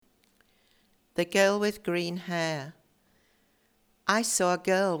The girl with green hair. I saw a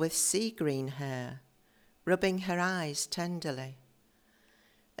girl with sea green hair, rubbing her eyes tenderly,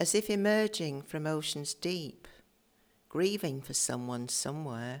 as if emerging from ocean's deep, grieving for someone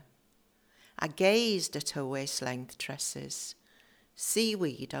somewhere. I gazed at her waist-length tresses,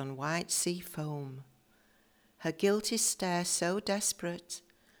 seaweed on white sea foam, her guilty stare so desperate,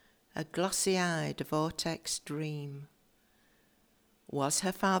 a glossy-eyed vortex dream. Was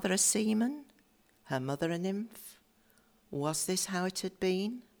her father a seaman, her mother a nymph? Was this how it had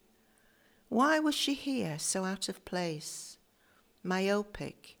been? Why was she here so out of place,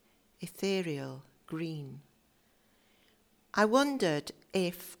 myopic, ethereal, green? I wondered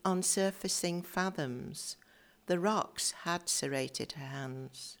if, on surfacing fathoms, the rocks had serrated her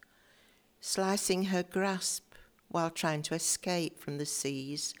hands, slicing her grasp while trying to escape from the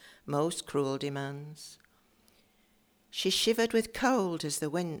sea's most cruel demands. She shivered with cold as the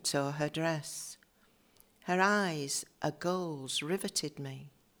wind tore her dress. Her eyes, gulls, riveted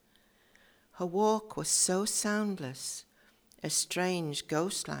me. Her walk was so soundless, a strange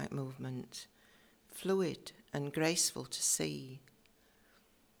ghost-like movement, fluid and graceful to see.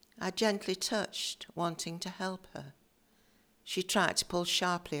 I gently touched, wanting to help her. She tried to pull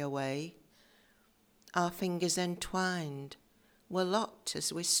sharply away. Our fingers entwined, were locked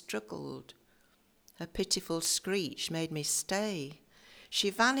as we struggled. Her pitiful screech made me stay. She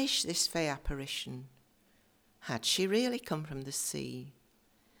vanished, this fey apparition. Had she really come from the sea?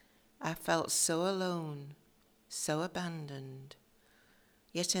 I felt so alone, so abandoned,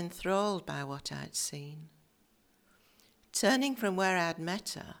 yet enthralled by what I'd seen. Turning from where I'd met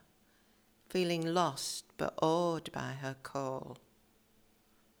her, feeling lost but awed by her call.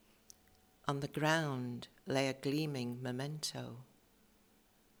 On the ground lay a gleaming memento,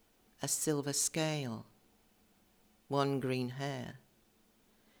 a silver scale, one green hair,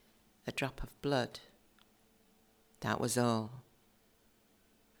 a drop of blood. That was all.